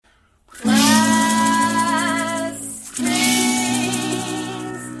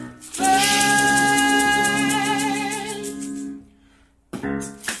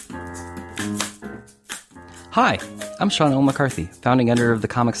Hi, I'm Sean L. McCarthy, founding editor of The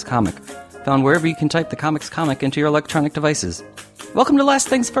Comics Comic, found wherever you can type The Comics Comic into your electronic devices. Welcome to Last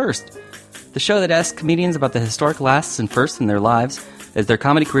Things First, the show that asks comedians about the historic lasts and firsts in their lives as their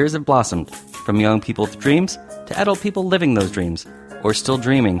comedy careers have blossomed, from young people with dreams to adult people living those dreams, or still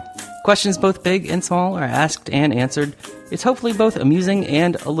dreaming. Questions both big and small are asked and answered. It's hopefully both amusing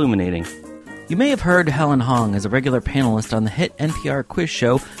and illuminating. You may have heard Helen Hong as a regular panelist on the hit NPR quiz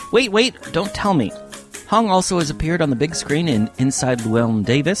show, Wait, Don't Tell Me. Hong also has appeared on the big screen in Inside Llewellyn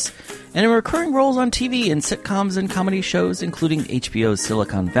Davis, and in recurring roles on TV in sitcoms and comedy shows including HBO's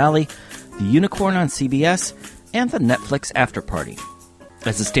Silicon Valley, The Unicorn on CBS, and the Netflix After Party.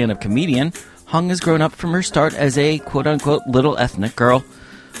 As a stand-up comedian, Hong has grown up from her start as a quote-unquote little ethnic girl,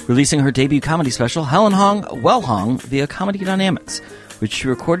 releasing her debut comedy special, Helen Hong, Well Hong, via Comedy Dynamics, which she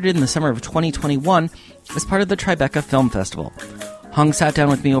recorded in the summer of 2021 as part of the Tribeca Film Festival. Hong sat down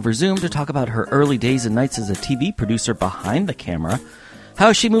with me over Zoom to talk about her early days and nights as a TV producer behind the camera,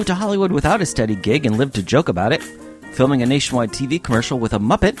 how she moved to Hollywood without a steady gig and lived to joke about it, filming a nationwide TV commercial with a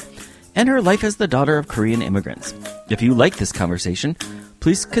Muppet, and her life as the daughter of Korean immigrants. If you like this conversation,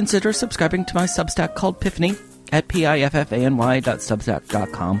 please consider subscribing to my Substack called Piffany at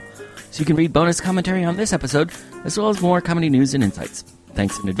piffany.substack.com so you can read bonus commentary on this episode, as well as more comedy news and insights.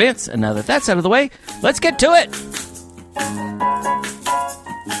 Thanks in advance, and now that that's out of the way, let's get to it!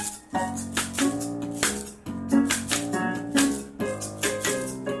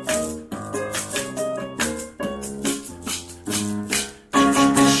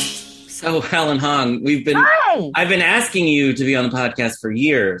 So, Helen Hong, I've been asking you to be on the podcast for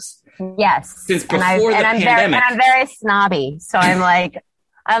years. Yes. Since before the pandemic. I'm very snobby, so I'm like,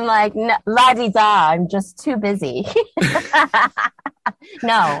 la-di-da, I'm just too busy.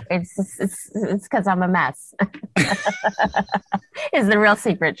 No, it's because I'm a mess. It's the real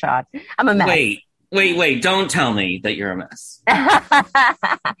secret, Sean. I'm a mess. Wait, don't tell me that you're a mess. I'm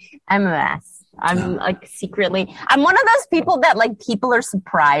a mess. I'm like secretly, I'm one of those people that like people are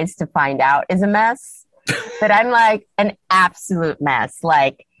surprised to find out is a mess, but I'm like an absolute mess.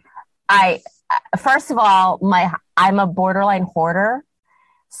 Like first of all, I'm a borderline hoarder.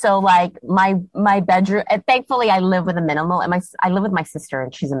 So like my bedroom, and thankfully I live with a minimal, and I live with my sister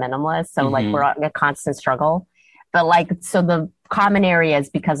and she's a minimalist. So like we're on a constant struggle, but like, so the common areas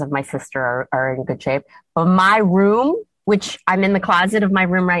because of my sister are in good shape. But my room, which I'm in the closet of my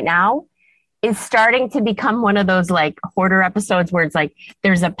room right now, is starting to become one of those like hoarder episodes where it's like,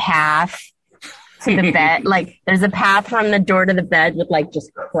 there's a path to the bed. Like there's a path from the door to the bed with like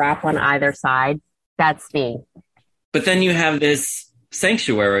just crap on either side. That's me. But then you have this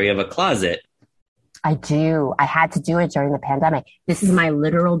sanctuary of a closet. I do. I had to do it during the pandemic. This is my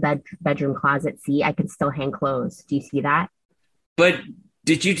literal bedroom closet. See, I can still hang clothes. Do you see that? But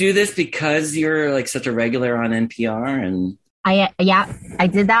did you do this because you're like such a regular on NPR? And I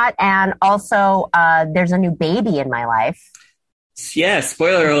did that. And also there's a new baby in my life. Yeah.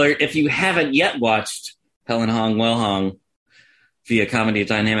 Spoiler alert. If you haven't yet watched Helen Hong, Well Hong via Comedy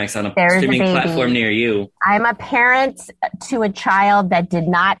Dynamics on a streaming platform near you. I'm a parent to a child that did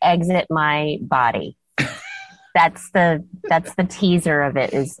not exit my body. That's the teaser of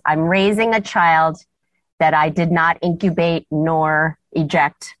it, is I'm raising a child that I did not incubate nor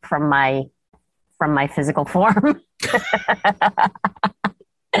eject from my physical form.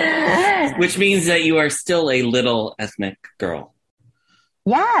 Which means that you are still a little ethnic girl.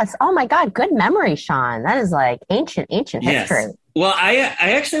 Yes. Oh my God. Good memory, Sean. That is like ancient history. Yes. Well, I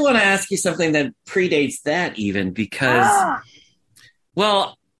actually want to ask you something that predates that even because,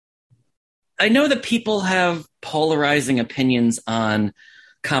 well, I know that people have polarizing opinions on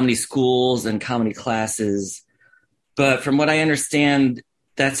comedy schools and comedy classes, but from what I understand,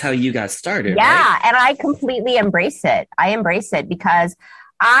 that's how you got started. Yeah. Right? And I completely embrace it. I embrace it because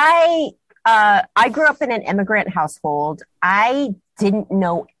I grew up in an immigrant household. I didn't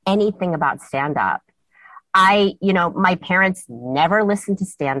know anything about stand-up. My parents never listened to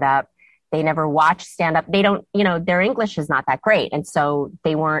stand-up. They never watched stand-up. They don't, their English is not that great. And so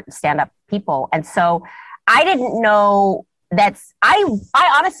they weren't stand-up people. And so I didn't know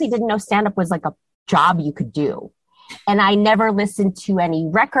I honestly didn't know stand-up was like a job you could do. And I never listened to any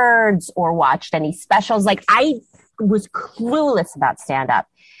records or watched any specials. Like I was clueless about stand-up.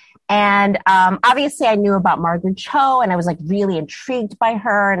 And obviously I knew about Margaret Cho and I was like really intrigued by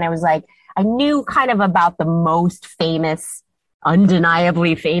her. And I was like, I knew kind of about the most famous,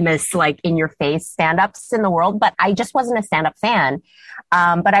 undeniably famous, like in your face stand-ups in the world, but I just wasn't a stand-up fan.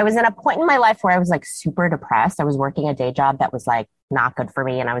 But I was in a point in my life where I was like super depressed. I was working a day job that was like not good for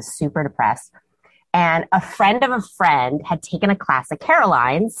me. And I was super depressed. And a friend of a friend had taken a class at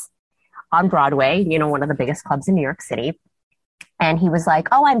Caroline's on Broadway, you know, one of the biggest clubs in New York City. And he was like,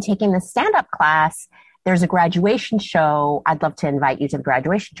 oh, I'm taking this stand-up class. There's a graduation show. I'd love to invite you to the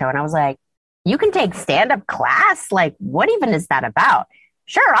graduation show. And I was like, you can take stand-up class? Like, what even is that about?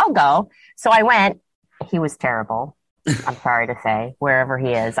 Sure, I'll go. So I went. He was terrible. I'm sorry to say, wherever he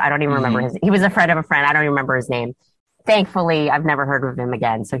is. I don't even remember he was a friend of a friend. I don't even remember his name. Thankfully, I've never heard of him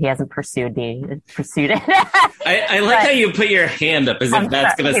again. So he hasn't pursued it. I like how you put your hand up as if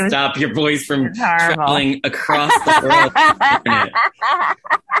that's going to stop your voice from traveling across the world.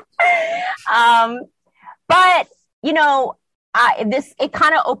 But, you know, it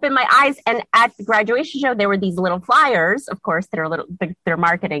kind of opened my eyes. And at the graduation show, there were these little flyers, of course, they're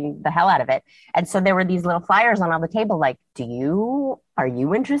marketing the hell out of it. And so there were these little flyers on the table, like, are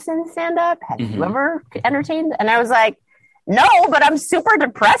you interested in stand-up? Have you ever entertained? And I was like, no, but I'm super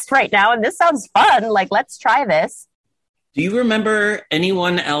depressed right now. And this sounds fun. Like, let's try this. Do you remember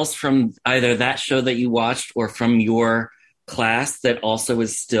anyone else from either that show that you watched or from your class that also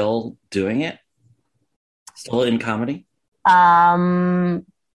is still doing it? Still in comedy? I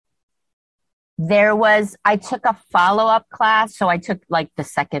took a follow-up class. So I took like the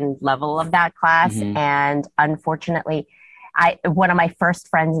second level of that class. And unfortunately, one of my first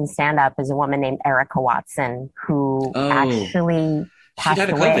friends in stand-up is a woman named Erica Watson, who actually passed away. She died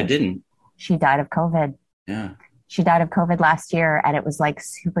of COVID, didn't? She died of COVID. Yeah. She died of COVID last year. And it was like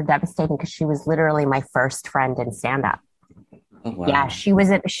super devastating because she was literally my first friend in stand-up. Oh, wow. Yeah, she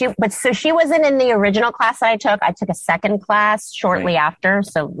wasn't in the original class that I took. I took a second class shortly after.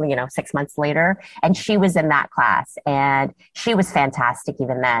 So, 6 months later, and she was in that class and she was fantastic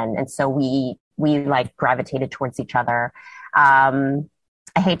even then. And so we like gravitated towards each other. I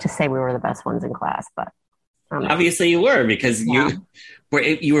hate to say we were the best ones in class, but obviously you were, because you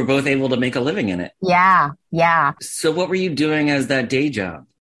were both able to make a living in it. Yeah. Yeah. So what were you doing as that day job?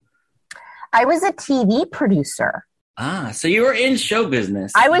 I was a TV producer. So you were in show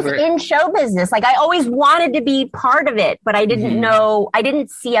business. I was in show business. Like, I always wanted to be part of it, but I didn't know, I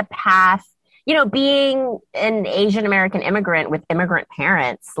didn't see a path, being an Asian American immigrant with immigrant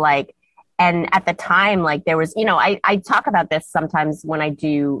parents, like, and at the time, like, there was, I talk about this sometimes when I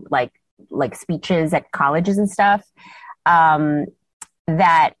do like speeches at colleges and stuff, that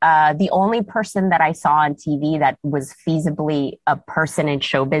the only person that I saw on TV that was feasibly a person in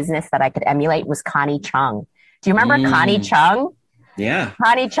show business that I could emulate was Connie Chung. Do you remember Connie Chung? Yeah.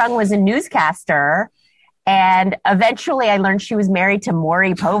 Connie Chung was a newscaster, and eventually I learned she was married to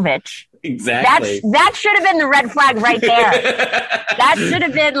Maury Povich. Exactly. That should have been the red flag right there. That should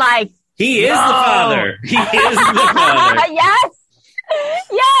have been like, he is the father. He is the father.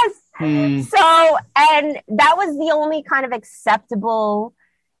 Yes. So, and that was the only kind of acceptable,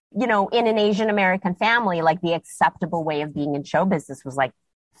 in an Asian American family, like the acceptable way of being in show business was like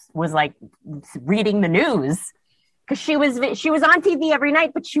reading the news, because she was on TV every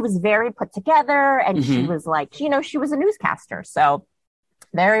night, but she was very put together, and she was like, she was a newscaster, so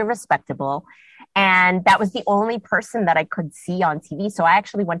very respectable. And that was the only person that I could see on TV. So I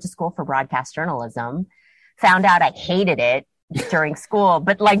actually went to school for broadcast journalism, found out I hated it during school,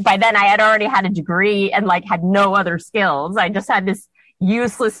 but like by then I had already had a degree and like had no other skills. I just had this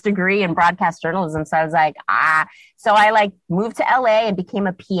useless degree in broadcast journalism. So I was like, so I like moved to LA and became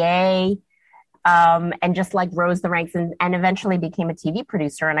a PA, and just like rose the ranks and eventually became a TV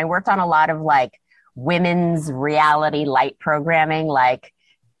producer. And I worked on a lot of like women's reality light programming, like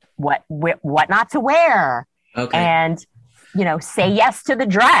what not to wear, and, say yes to the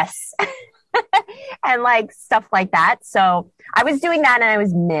dress and like stuff like that. So I was doing that and I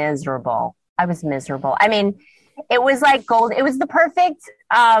was miserable. I mean, it was like gold. It was the perfect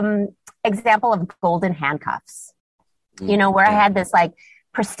example of golden handcuffs, where I had this like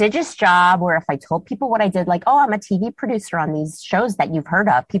prestigious job where if I told people what I did, like, oh, I'm a TV producer on these shows that you've heard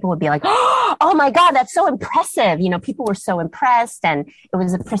of, people would be like, oh my God, that's so impressive. People were so impressed, and it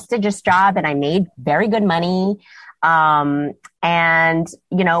was a prestigious job and I made very good money. And,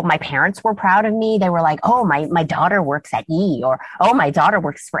 my parents were proud of me. They were like, oh, my daughter works at E, or, oh, my daughter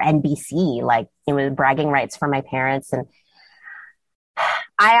works for NBC. Like, it was bragging rights for my parents. And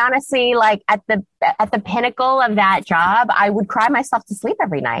I honestly, like, at the pinnacle of that job, I would cry myself to sleep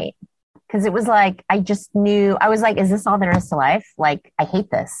every night, because it was like, I just knew, I was like, is this all there is to life? Like, I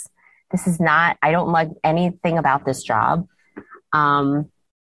hate this. This is not, I don't like anything about this job.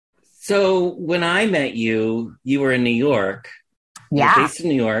 So when I met you, you were in New York. Yeah. You were based in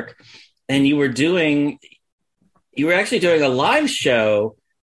New York, and you were actually doing a live show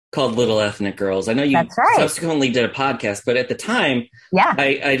called Little Ethnic Girls. I know you subsequently did a podcast, but at the time,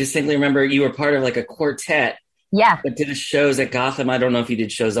 I distinctly remember you were part of like a quartet Yeah. But did shows at Gotham. I don't know if you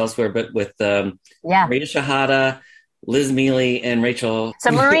did shows elsewhere, but with Maria Shahada, Liz Mealy, and Rachel.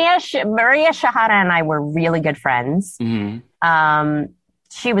 So Maria Shahada and I were really good friends. Mm-hmm.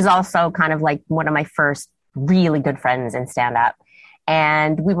 She was also kind of like one of my first really good friends in stand up.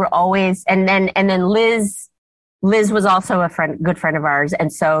 And we were always, and then Liz was also a good friend of ours.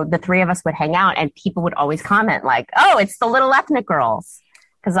 And so the three of us would hang out and people would always comment like, oh, it's the little ethnic girls.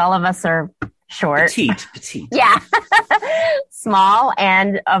 Cause all of us are short. Petite. Yeah. Small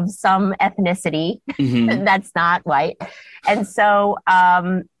and of some ethnicity that's not white. And so,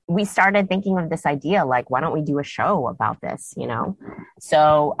 we started thinking of this idea, like, why don't we do a show about this, you know?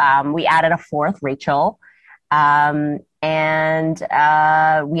 So, we added a fourth, Rachel. And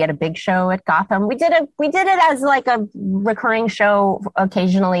we had a big show at Gotham. We did it as like a recurring show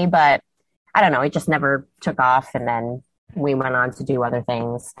occasionally, but I don't know, it just never took off. And then we went on to do other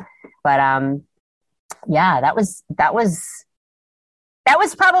things. But yeah, that was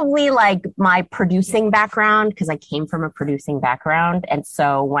probably like my producing background, because I came from a producing background. And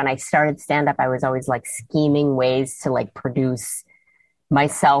so when I started stand up, I was always like scheming ways to like produce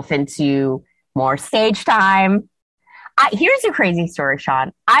myself into more stage time. Here's a crazy story,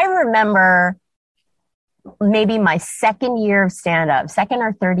 Sean. I remember maybe my second or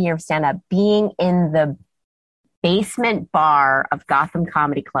third year of stand up, being in the basement bar of Gotham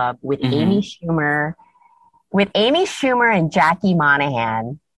Comedy Club with Amy Schumer and Jackie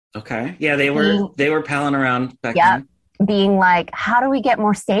Monahan. Okay. Yeah, they were palling around back then. Being like, how do we get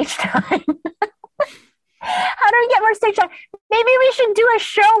more stage time? How do we get more stage time? Maybe we should do a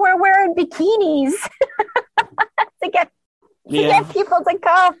show where we're in bikinis to get people to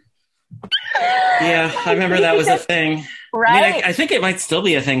come. Yeah, I remember that was a thing. Right? I mean, I think it might still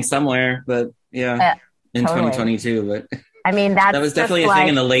be a thing somewhere, but yeah, in totally. 2022. But I mean, that was definitely a thing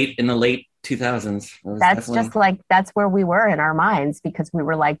in the late 2000s. That's where we were in our minds, because we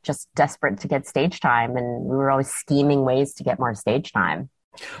were like just desperate to get stage time, and we were always scheming ways to get more stage time.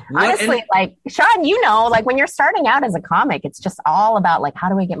 Honestly, like Sean, you know, like when you're starting out as a comic, it's just all about like, how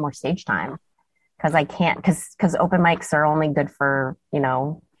do I get more stage time? Because I can't, because open mics are only good for, you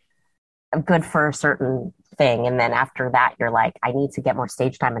know, good for a certain thing, and then after that, you're like, I need to get more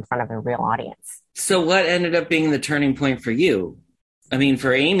stage time in front of a real audience. So what ended up being the turning point for you? I mean,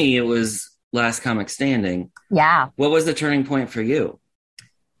 for Amy, it was Last Comic Standing. Yeah. What was the turning point for you?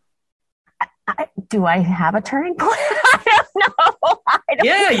 Do I have a turning point? I don't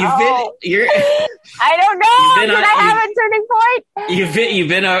know. I don't know. Did I have a turning point? You've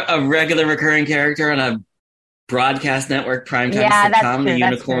been a regular recurring character on a broadcast network primetime sitcom, The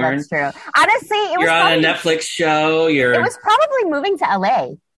Unicorn. That's true. Honestly, you're on a Netflix show. It was probably moving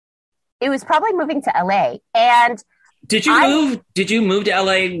to LA. And did you move to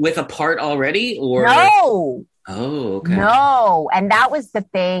LA with a part already, or no? Oh, okay. No. And that was the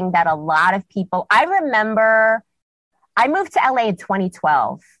thing that a lot of people, I remember I moved to LA in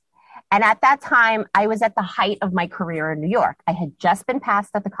 2012. And at that time, I was at the height of my career in New York. I had just been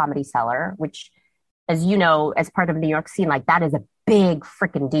passed at the Comedy Cellar, which, as you know, as part of the New York scene, like that is a big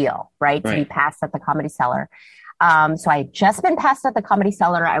freaking deal, right? To be passed at the Comedy Cellar. So I had just been passed at the Comedy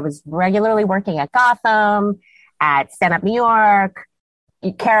Cellar. I was regularly working at Gotham, at Stand Up New York,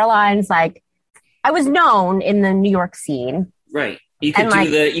 Caroline's, like, I was known in the New York scene. Right. You could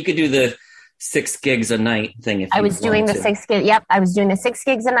do the 6 gigs a night thing. I was doing the 6 gigs. Yep. I was doing the 6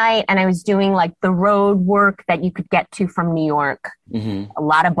 gigs a night, and I was doing like the road work that you could get to from New York. A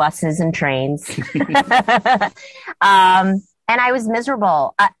lot of buses and trains. And I was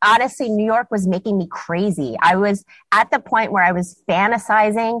miserable. Honestly, New York was making me crazy. I was at the point where I was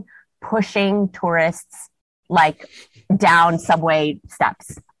fantasizing, pushing tourists like down subway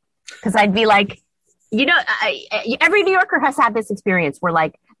steps. Because I'd be like, you know, every New Yorker has had this experience where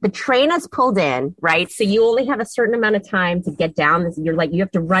like the train has pulled in, right? So you only have a certain amount of time to get down this. You're like, you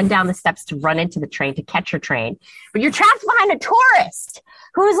have to run down the steps to run into the train to catch your train, but you're trapped behind a tourist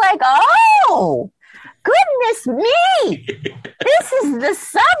who's like, oh, goodness me, this is the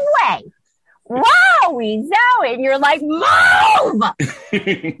subway. Wowie zowie. And you're like, move, move, I'm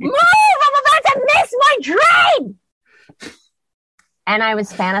about to miss my train. And I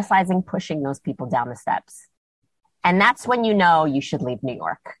was fantasizing pushing those people down the steps. And that's when you know you should leave New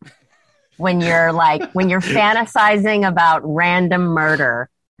York. When you're fantasizing about random murder.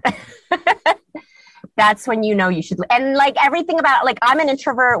 That's when you know you should. And like everything about, like, I'm an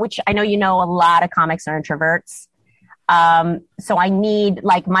introvert, which I know, you know, a lot of comics are introverts. So I need,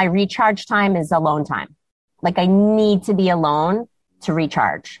 like, my recharge time is alone time. Like, I need to be alone to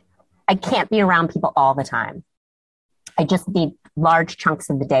recharge. I can't be around people all the time. I just need large chunks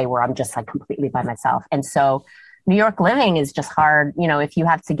of the day where I'm just like completely by myself. And so New York living is just hard. You know, if you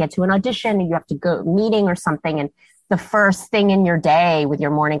have to get to an audition and you have to go meeting or something, and the first thing in your day with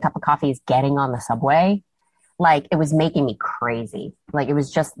your morning cup of coffee is getting on the subway, like it was making me crazy. Like it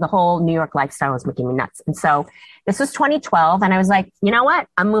was just the whole New York lifestyle was making me nuts. And so this was 2012. And I was like, you know what?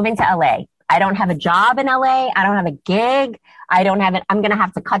 I'm moving to LA. I don't have a job in LA. I don't have a gig. I don't have it. I'm going to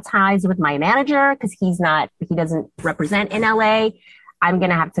have to cut ties with my manager because he doesn't represent in LA. I'm going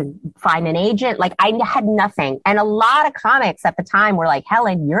to have to find an agent. Like I had nothing. And a lot of comics at the time were like,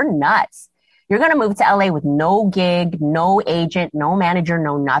 Helen, you're nuts. You're going to move to LA with no gig, no agent, no manager,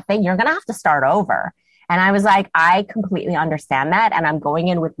 no nothing. You're going to have to start over. And I was like, I completely understand that. And I'm going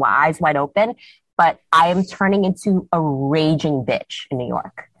in with my eyes wide open, but I am turning into a raging bitch in New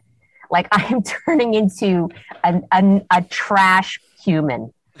York. Like I am turning into a trash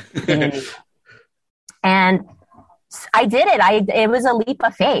human. And I did it. It was a leap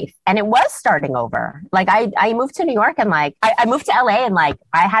of faith and it was starting over. Like I moved to New York and like, I moved to LA and like,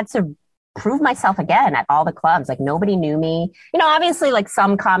 I had to prove myself again at all the clubs. Like nobody knew me, you know, obviously like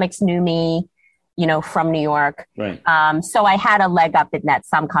some comics knew me, you know, from New York. Right. So I had a leg up in that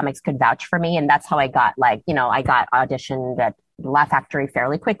some comics could vouch for me. And that's how I got like, you know, I got auditioned at Laugh Factory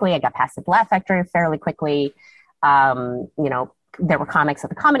fairly quickly. I got past the Laugh Factory fairly quickly. You know, there were comics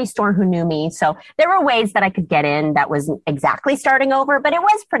at the Comedy Store who knew me. So there were ways that I could get in that wasn't exactly starting over, but it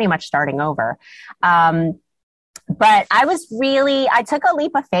was pretty much starting over. But I took a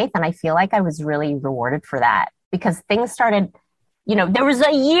leap of faith and I feel like I was really rewarded for that because things started, you know, there was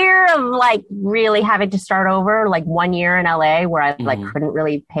a year of like really having to start over, like 1 year in LA where I like couldn't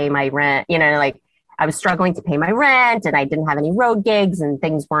really pay my rent, you know, like I was struggling to pay my rent and I didn't have any road gigs and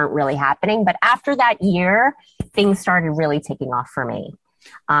things weren't really happening. But after that year, things started really taking off for me.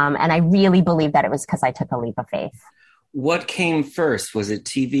 And I really believe that it was because I took a leap of faith. What came first? Was it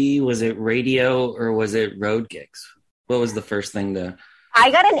TV? Was it radio? Or was it road gigs? What was the first thing I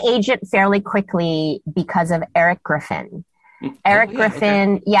got an agent fairly quickly because of Eric Griffin. Eric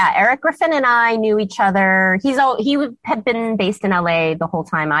Griffin and I knew each other. He had been based in LA the whole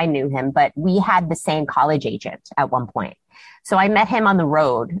time I knew him, but we had the same college agent at one point. So I met him on the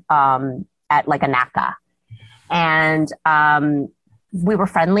road at like a NACA. And we were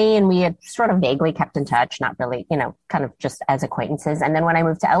friendly and we had sort of vaguely kept in touch, not really, you know, kind of just as acquaintances. And then when I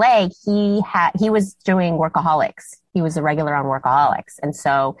moved to LA, he was doing Workaholics. He was a regular on Workaholics. And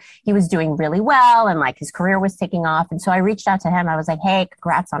so he was doing really well and like his career was taking off. And so I reached out to him. I was like, hey,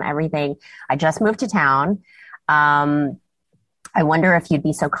 congrats on everything. I just moved to town. I wonder if you'd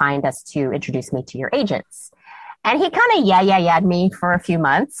be so kind as to introduce me to your agents. And he kind of yeah-yeah'd me for a few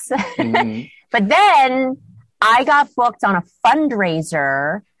months. Mm-hmm. But then I got booked on a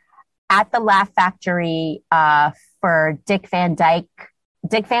fundraiser at the Laugh Factory for Dick Van Dyke.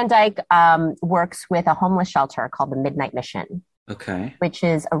 Dick Van Dyke works with a homeless shelter called the Midnight Mission. Okay. Which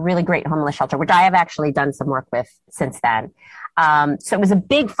is a really great homeless shelter, which I have actually done some work with since then. So it was a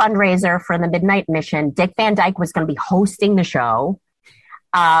big fundraiser for the Midnight Mission. Dick Van Dyke was going to be hosting the show,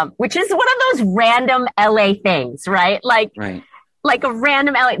 which is one of those random LA things, right? Like a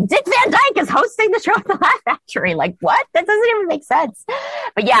random LA, Dick Van Dyke is hosting the show at the Laugh Factory. Like, what? That doesn't even make sense.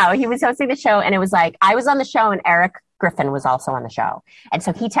 But yeah, he was hosting the show and it was like, I was on the show and Eric Griffin was also on the show. And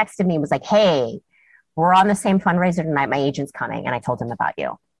so he texted me and was like, hey, we're on the same fundraiser tonight. My agent's coming. And I told him about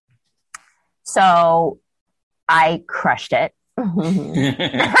you. So I crushed it.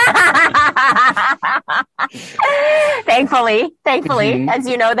 Thankfully, as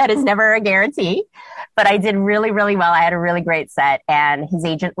you know, that is never a guarantee, but I did really, really well. I had a really great set and his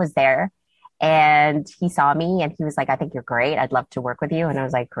agent was there and he saw me and he was like, I think you're great. I'd love to work with you. And I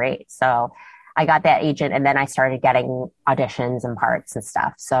was like, great. So I got that agent and then I started getting auditions and parts and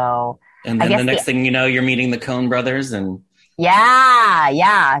stuff. So, and then the next thing you know, you're meeting the Coen brothers and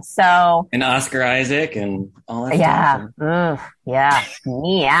yeah. So and Oscar Isaac and all that stuff. Yeah.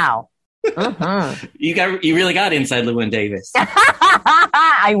 Meow. Mm-hmm. You really got inside Llewyn Davis.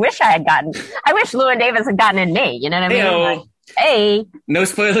 I wish Llewyn Davis had gotten in me. You know what I mean? Like, hey. No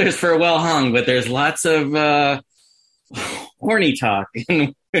spoilers for Well Hung, but there's lots of horny talk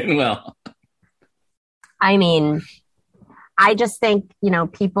in Well. I mean, I just think, you know,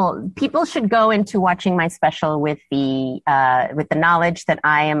 people should go into watching my special with the knowledge that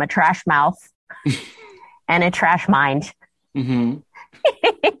I am a trash mouth and a trash mind. Mm-hmm.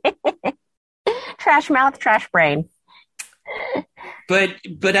 Trash mouth, trash brain. But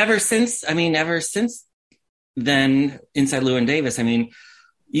ever since then, inside Llewyn Davis, I mean,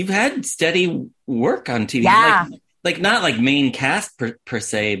 you've had steady work on TV. Yeah. Like not like main cast per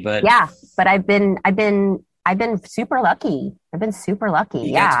se, but yeah. But I've been I've been super lucky. You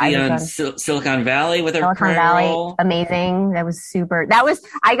Yeah, got to I be was on on Silicon Valley with a Silicon recurring Valley. role. Amazing. I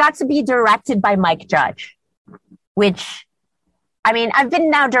got to be directed by Mike Judge, which, I mean, I've been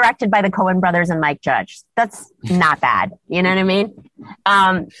now directed by the Coen brothers and Mike Judge. That's not bad. You know what I mean?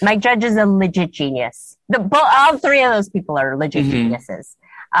 Mike Judge is a legit genius. All three of those people are legit geniuses.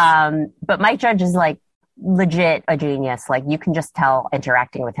 But Mike Judge is like legit a genius. Like you can just tell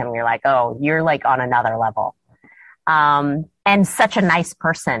interacting with him, you're like, oh, you're like on another level. And such a nice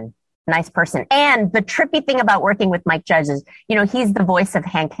person. And the trippy thing about working with Mike Judge is, you know, he's the voice of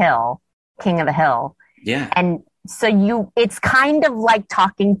Hank Hill, King of the Hill. Yeah. And so it's kind of like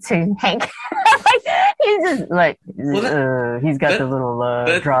talking to Hank. Like, he's just like, he's got the little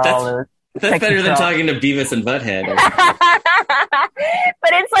drawl. That's better than talking to Beavis and Butthead.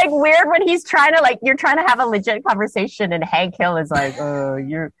 But it's like weird when he's trying to you're trying to have a legit conversation and Hank Hill is like,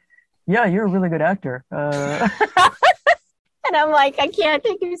 you're a really good actor. And I'm like, I can't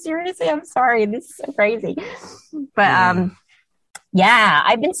take you seriously. I'm sorry. This is so crazy. But yeah,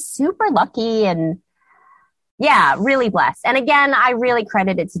 I've been super lucky and yeah, really blessed. And again, I really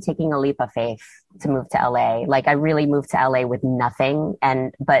credit it to taking a leap of faith to move to LA. Like I really moved to LA with nothing.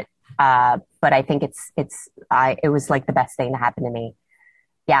 But I think it was like the best thing to happen to me.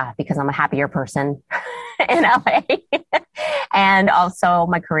 Yeah, because I'm a happier person in LA. And also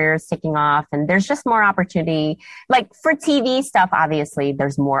my career is taking off and there's just more opportunity. Like for TV stuff, obviously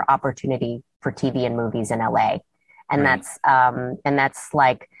there's more opportunity for TV and movies in LA. And that's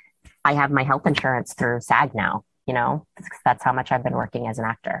like, I have my health insurance through SAG now, you know, that's how much I've been working as an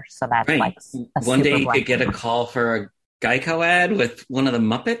actor. So that's like one day you could get a call for a Geico ad with one of the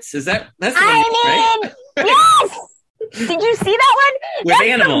Muppets. That's right? Yes. Did you see that one? With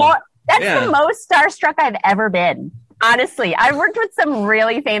Animal. That's the most starstruck I've ever been. Honestly, I worked with some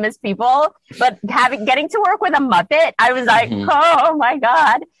really famous people, but getting to work with a Muppet, I was like, oh my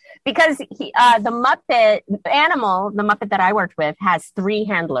God. Because the Muppet that I worked with has 3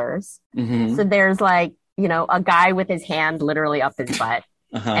 handlers. So there's like, you know, a guy with his hand literally up his butt.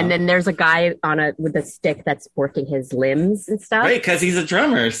 And then there's a guy with a stick that's working his limbs and stuff. Right, because he's a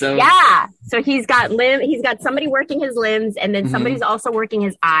drummer. So yeah, so he's got somebody working his limbs, and then somebody's also working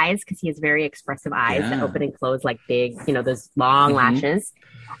his eyes because he has very expressive eyes that open and close like big, you know, those long lashes.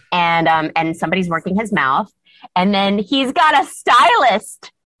 And somebody's working his mouth, and then he's got a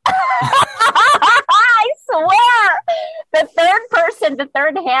stylist. I swear, the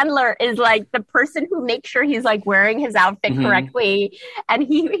third handler is like the person who makes sure he's like wearing his outfit correctly. And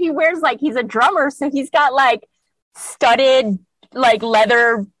he wears like, he's a drummer. So he's got like studded like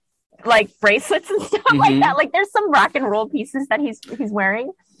leather, like bracelets and stuff like that. Like there's some rock and roll pieces that he's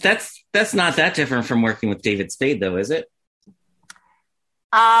wearing. That's not that different from working with David Spade though, is it?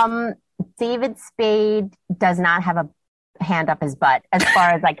 David Spade does not have a hand up his butt, as far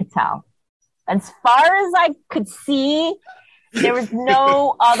as I could tell. As far as I could see, there was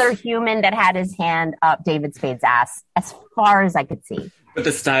no other human that had his hand up David Spade's ass, as far as I could see. With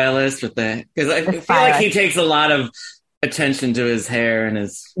the stylist, because I feel like he takes a lot of attention to his hair and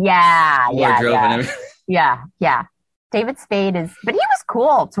his wardrobe and everything. Yeah. David Spade but he was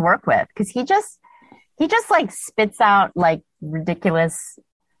cool to work with because he just like spits out like ridiculous.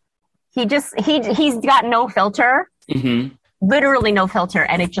 He's got no filter. Literally no filter,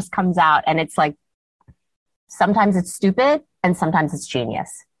 and it just comes out, and it's like sometimes it's stupid and sometimes it's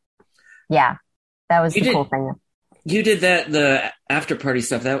genius. Yeah, that was the cool thing. You did that, the after party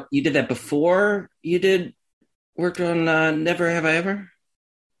stuff. That you did that before you worked on Never Have I Ever?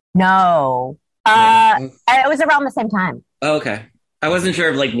 No, it was around the same time. Oh, okay, I wasn't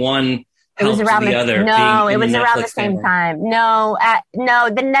sure if like one helped the other. No, it was around the same time. No,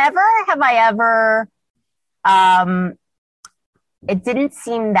 the Never Have I Ever. It didn't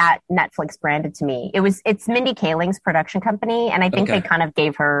seem that Netflix branded to me. It's Mindy Kaling's production company, and I think they kind of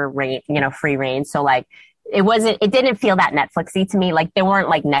gave her free reign. So like, it didn't feel that Netflixy to me. Like there weren't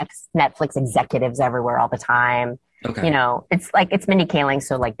like Netflix executives everywhere all the time. Okay. You know, it's like, it's Mindy Kaling.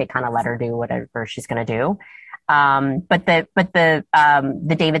 So like they kind of let her do whatever she's going to do. But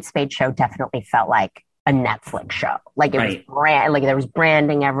the David Spade show definitely felt like a Netflix show. Like it was there was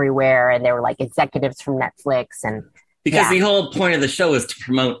branding everywhere, and there were like executives from Netflix and. Because the whole point of the show is to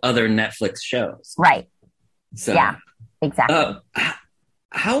promote other Netflix shows. Right. So, yeah, exactly.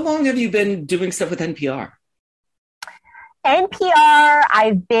 How long have you been doing stuff with NPR? NPR,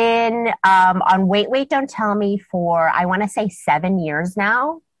 I've been on Wait, Wait, Don't Tell Me for, I want to say 7 years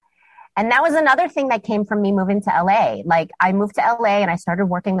now. And that was another thing that came from me moving to LA. Like I moved to LA and I started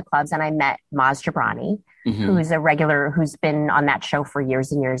working the clubs and I met Maz Jobrani, who's a regular, who's been on that show for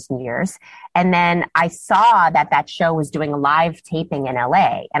years and years and years. And then I saw that show was doing a live taping in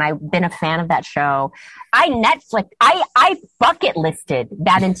LA, and I've been a fan of that show. I bucket listed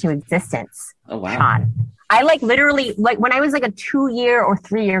that into existence. Oh, wow. Sean. I literally when I was like a 2-year or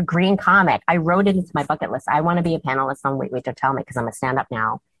 3-year green comic, I wrote it into my bucket list. I want to be a panelist on Wait, Don't Tell Me because I'm a stand-up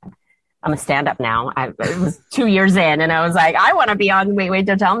now. It was 2 years in, and I was like, I want to be on Wait,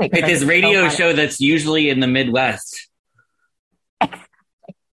 Don't Tell Me. Like this radio show that's usually in the Midwest. Exactly.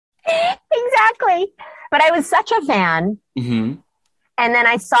 But I was such a fan. Mm-hmm. And then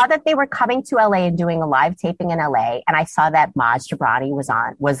I saw that they were coming to LA and doing a live taping in LA. And I saw that Maz Jobrani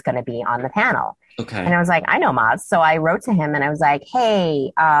was going to be on the panel. Okay. And I was like, I know Maz. So I wrote to him and I was like,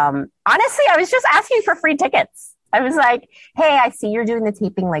 hey, honestly, I was just asking for free tickets. I was like, hey, I see you're doing the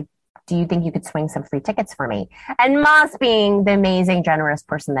taping. Like, do you think you could swing some free tickets for me? And Maz, being the amazing, generous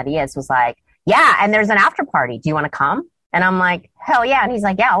person that he is, was like, yeah, and there's an after party. Do you want to come? And I'm like, hell yeah. And he's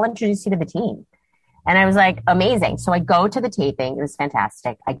like, yeah, I'll introduce you to the team. And I was like, amazing. So I go to the taping. It was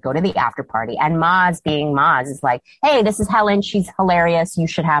fantastic. I go to the after party, and Maz, being Maz, is like, hey, this is Helen. She's hilarious. You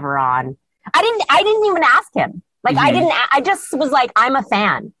should have her on. I didn't even ask him. Like, I just was like, I'm a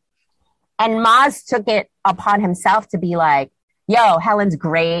fan. And Maz took it upon himself to be like, yo, Helen's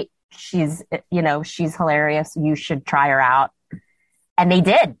great. She's hilarious. You should try her out. And they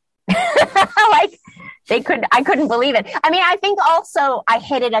did. Like, I couldn't believe it. I mean, I think also I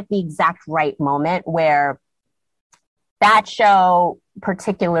hit it at the exact right moment where that show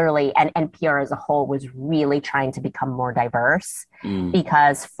particularly, and NPR as a whole, was really trying to become more diverse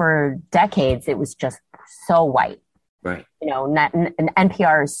because for decades it was just so white. Right. You know,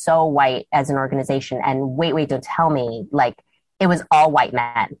 NPR is so white as an organization, and Wait, Don't Tell Me, like, it was all white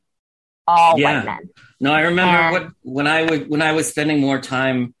men. White men. No, I remember when I was spending more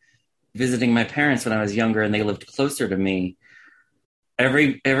time visiting my parents when I was younger and they lived closer to me,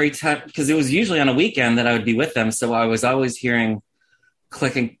 every time, because it was usually on a weekend that I would be with them, so I was always hearing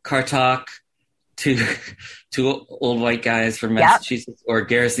Click and Car Talk, two old white guys from Massachusetts, or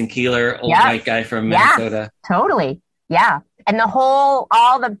Garrison Keillor, white guy from Minnesota. Totally. Yeah. And all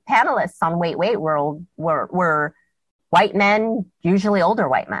the panelists on Wait were white men, usually older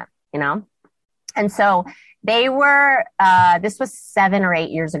white men, you know? And so they were, this was 7 or 8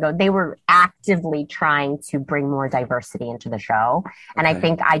 years ago, they were actively trying to bring more diversity into the show. And I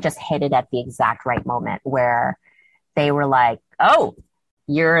think I just hit it at the exact right moment where they were like, oh,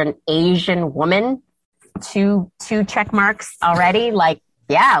 you're an Asian woman, two check marks already. Like,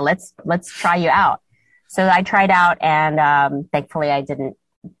 yeah, let's try you out. So I tried out, and thankfully I didn't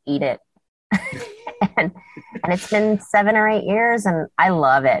eat it. and it's been 7 or 8 years, and I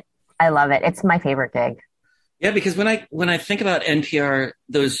love it. It's my favorite gig. Yeah, because when I think about NPR,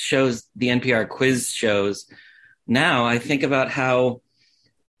 those shows, the NPR quiz shows, now I think about how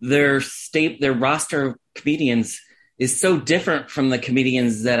their roster of comedians is so different from the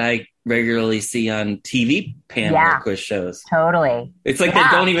comedians that I regularly see on TV panel quiz shows. Totally. It's like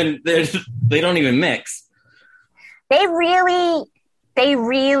they don't even mix. They really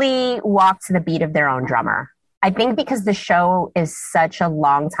walk to the beat of their own drummer. I think because the show is such a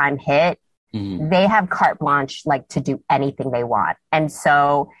long time hit, they have carte blanche, like, to do anything they want. And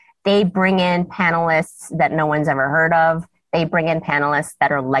so they bring in panelists that no one's ever heard of. They bring in panelists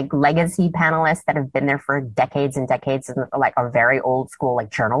that are like legacy panelists that have been there for decades and decades, and like are very old school, like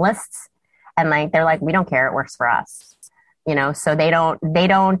journalists. And like, they're like, we don't care. It works for us. You know, so they don't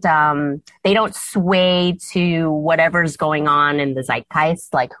sway to whatever's going on in the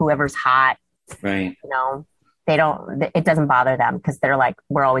zeitgeist, like whoever's hot. Right. You know, it doesn't bother them because they're like,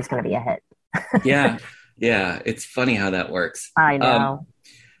 we're always going to be a hit. Yeah. It's funny how that works. I know.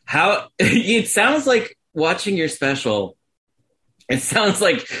 It sounds like watching your special, it sounds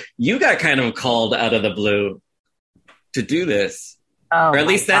like you got kind of called out of the blue to do this. Oh, or at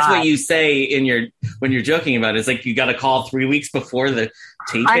least that's what you say when you're joking about it. It's like you got a call 3 weeks before the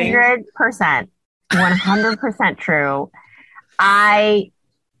taping. 100%. 100% true.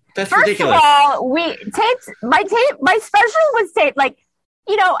 That's ridiculous. First of all, my special was taped, like,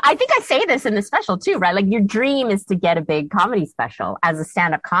 you know, I think I say this in the special too, right? Like, your dream is to get a big comedy special. As a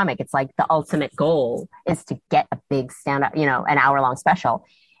stand-up comic, it's like the ultimate goal is to get a big stand-up, you know, an hour-long special.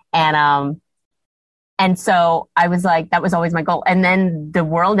 And so I was like, that was always my goal. And then the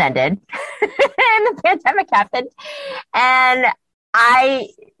world ended and the pandemic happened. And I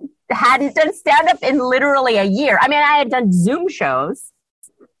hadn't done stand-up in literally a year. I mean, I had done Zoom shows,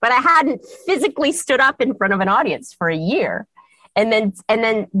 but I hadn't physically stood up in front of an audience for a year. And then,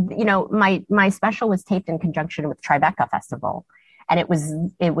 my special was taped in conjunction with Tribeca Festival. And it was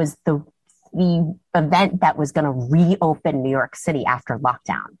the event that was going to reopen New York City after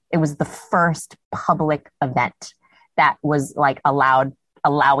lockdown. It was the first public event that was like allowing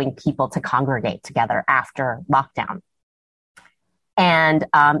people to congregate together after lockdown. And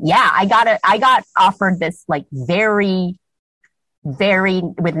I got offered this like very, very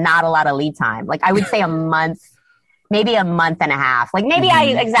with not a lot of lead time. Like I would say a month, maybe a month and a half. Like maybe I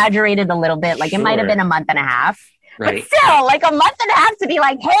exaggerated a little bit. Like it might have been a month and a half, but still like a month and a half to be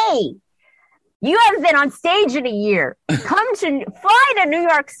like, hey, you haven't been on stage in a year. Fly to New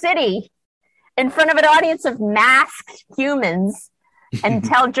York City in front of an audience of masked humans and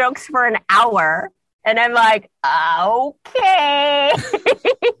tell jokes for an hour. And I'm like, okay.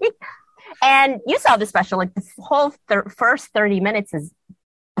 And you saw the special, like the whole first 30 minutes is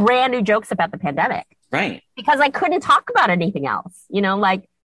brand new jokes about the pandemic. Right. Because I couldn't talk about anything else. Like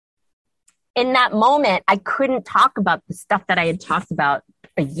in that moment, I couldn't talk about the stuff that I had talked about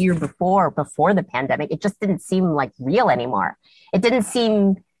a year before the pandemic. It just didn't seem like real anymore. It didn't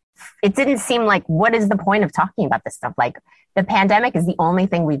seem like, what is the point of talking about this stuff? Like the pandemic is the only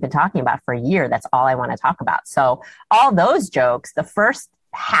thing we've been talking about for a year. That's all I want to talk about. So all those jokes, the first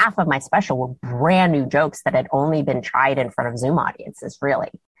half of my special were brand new jokes that had only been tried in front of Zoom audiences, really.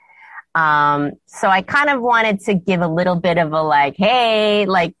 So I kind of wanted to give a little bit of a like, hey,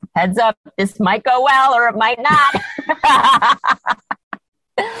 like heads up, this might go well or it might not.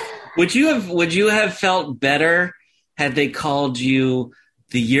 Would you have felt better had they called you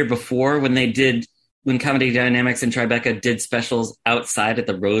the year before when Comedy Dynamics and Tribeca did specials outside at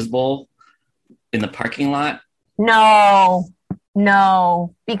the Rose Bowl in the parking lot? No,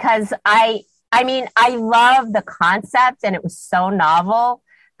 because I love the concept and it was so novel,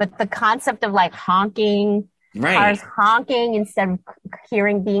 but the concept of like honking, cars honking instead of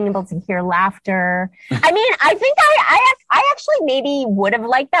being able to hear laughter. I think I actually maybe would have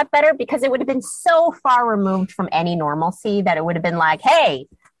liked that better because it would have been so far removed from any normalcy that it would have been like, hey,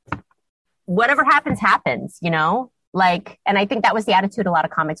 whatever happens, Like, and I think that was the attitude a lot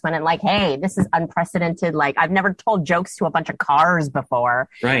of comics went in, like, hey, this is unprecedented. Like, I've never told jokes to a bunch of cars before.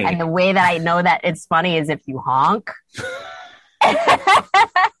 Right. And the way that I know that it's funny is if you honk.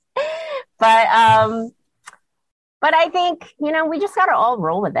 But I think, we just got to all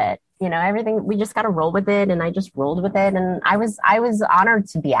roll with it. We just got to roll with it. And I just rolled with it. And I was honored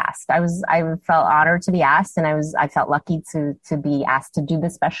to be asked. I felt honored to be asked. And I felt lucky to be asked to do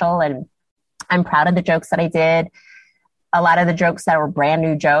this special. And I'm proud of the jokes that I did. A lot of the jokes that were brand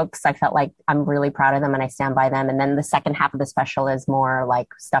new jokes, I felt like I'm really proud of them and I stand by them. And then the second half of the special is more like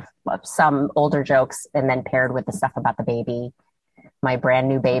stuff, some older jokes, and then paired with the stuff about the baby, my brand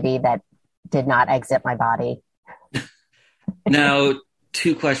new baby that did not exit my body. Now,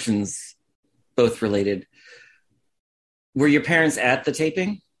 2 questions, both related. Were your parents at the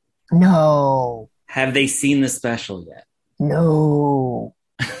taping? No. Have they seen the special yet? No.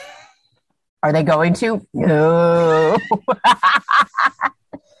 Are they going to? No.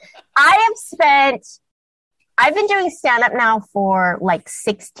 I've been doing stand-up now for like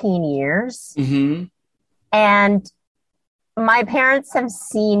 16 years. Mm-hmm. And my parents have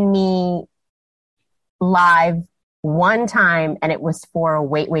seen me live one time, and it was for a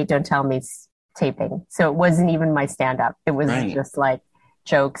Wait, Don't Tell Me taping. So it wasn't even my stand-up. It was just like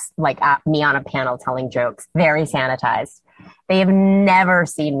jokes, like me on a panel telling jokes, very sanitized. They have never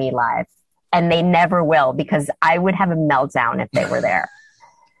seen me live. And they never will, because I would have a meltdown if they were there.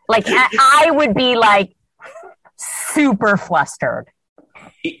 Like, I would be like super flustered.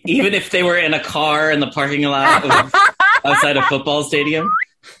 Even if they were in a car in the parking lot outside a football stadium?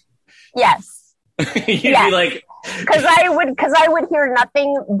 Yes. You'd be like... Because I would hear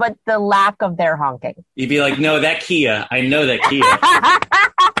nothing but the lack of their honking. You'd be like, no, that Kia. I know that Kia.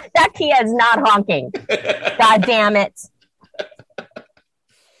 That Kia is not honking. God damn it.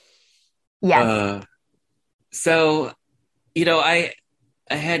 Yes. So, I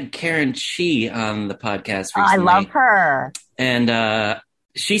had Karen Chi on the podcast recently. I love her. And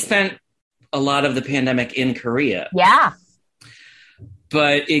she spent a lot of the pandemic in Korea. Yeah.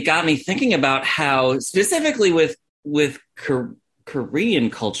 But it got me thinking about how, specifically with Korean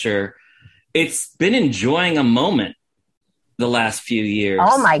culture, it's been enjoying a moment the last few years.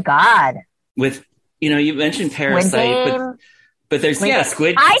 Oh, my God. With, you mentioned Parasite, but there's,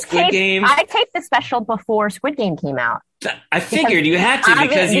 Squid Game. I taped the special before Squid Game came out. I figured you had to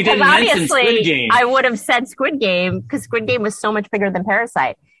because you didn't mention Squid Game. I would have said Squid Game because Squid Game was so much bigger than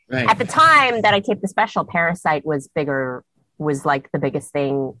Parasite. Right. At the time that I taped the special, Parasite was bigger, was like the biggest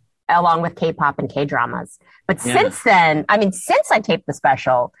thing along with K-pop and K-dramas. But since then, I mean, since I taped the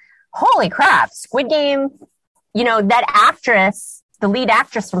special, holy crap, Squid Game, you know, that actress, the lead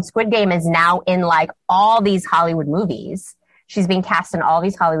actress from Squid Game is now in like all these Hollywood movies. She's being cast in all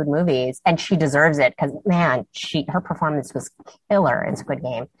these Hollywood movies, and she deserves it because, man, her performance was killer in Squid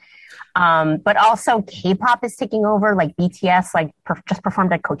Game. But also K-pop is taking over, like BTS, like just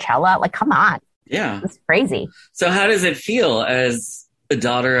performed at Coachella. Like, come on. Yeah. It's crazy. So how does it feel as a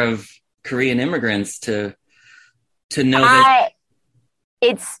daughter of Korean immigrants to know that?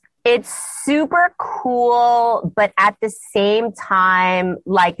 It's super cool, but at the same time,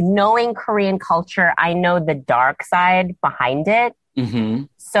 like knowing Korean culture, I know the dark side behind it. Mm-hmm.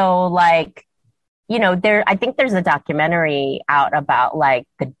 So like, you know, I think there's a documentary out about like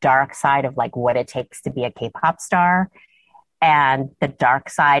the dark side of like what it takes to be a K-pop star and the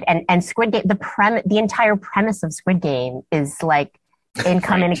dark side and Squid Game. The entire premise of Squid Game is like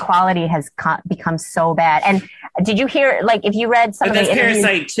income inequality has become so bad. And did you hear, like, if you read some of the interviews,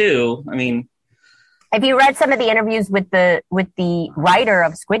 Parasite too. I mean, if you read some of the interviews with the writer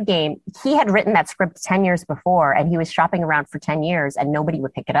of Squid Game, he had written that script 10 years before, and he was shopping around for 10 years and nobody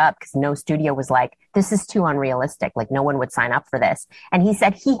would pick it up because no studio was like, this is too unrealistic. Like, no one would sign up for this. And he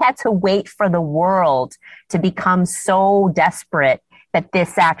said he had to wait for the world to become so desperate that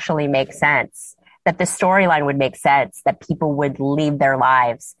this actually makes sense, that the storyline would make sense, that people would leave their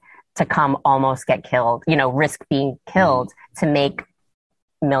lives to come almost get killed, you know, risk being killed to make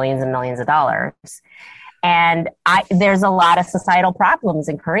millions and millions of dollars. And there's a lot of societal problems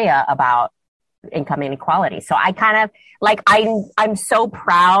in Korea about income inequality. So I kind of like, I'm so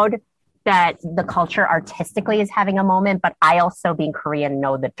proud that the culture artistically is having a moment, but I also, being Korean,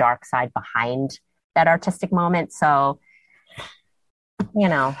 know the dark side behind that artistic moment. So, you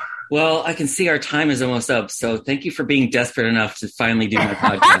know. Well, I can see our time is almost up. So thank you for being desperate enough to finally do my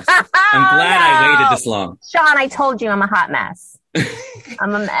podcast. I'm glad I waited this long. Sean, I told you I'm a hot mess.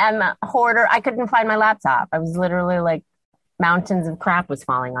 I'm a hoarder. I couldn't find my laptop. I was literally like, mountains of crap was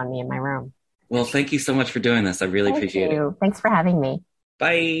falling on me in my room. Well, thank you so much for doing this. I really appreciate it. Thanks for having me.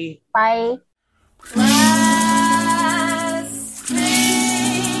 Bye. Bye.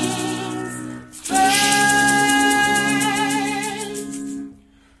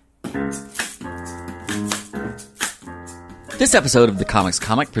 This episode of The Comics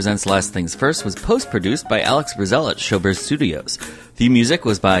Comic Presents Last Things First was post-produced by Alex Brazell at Showbiz Studios. Theme music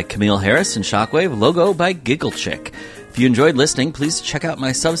was by Camille Harris and Shockwave, logo by Giggle Chick. If you enjoyed listening, please check out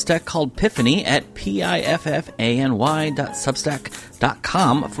my Substack called Piffany at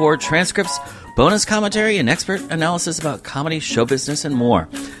piffany.substack.com for transcripts, bonus commentary, and expert analysis about comedy, show business, and more.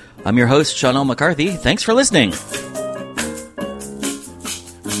 I'm your host, Sean L. McCarthy. Thanks for listening.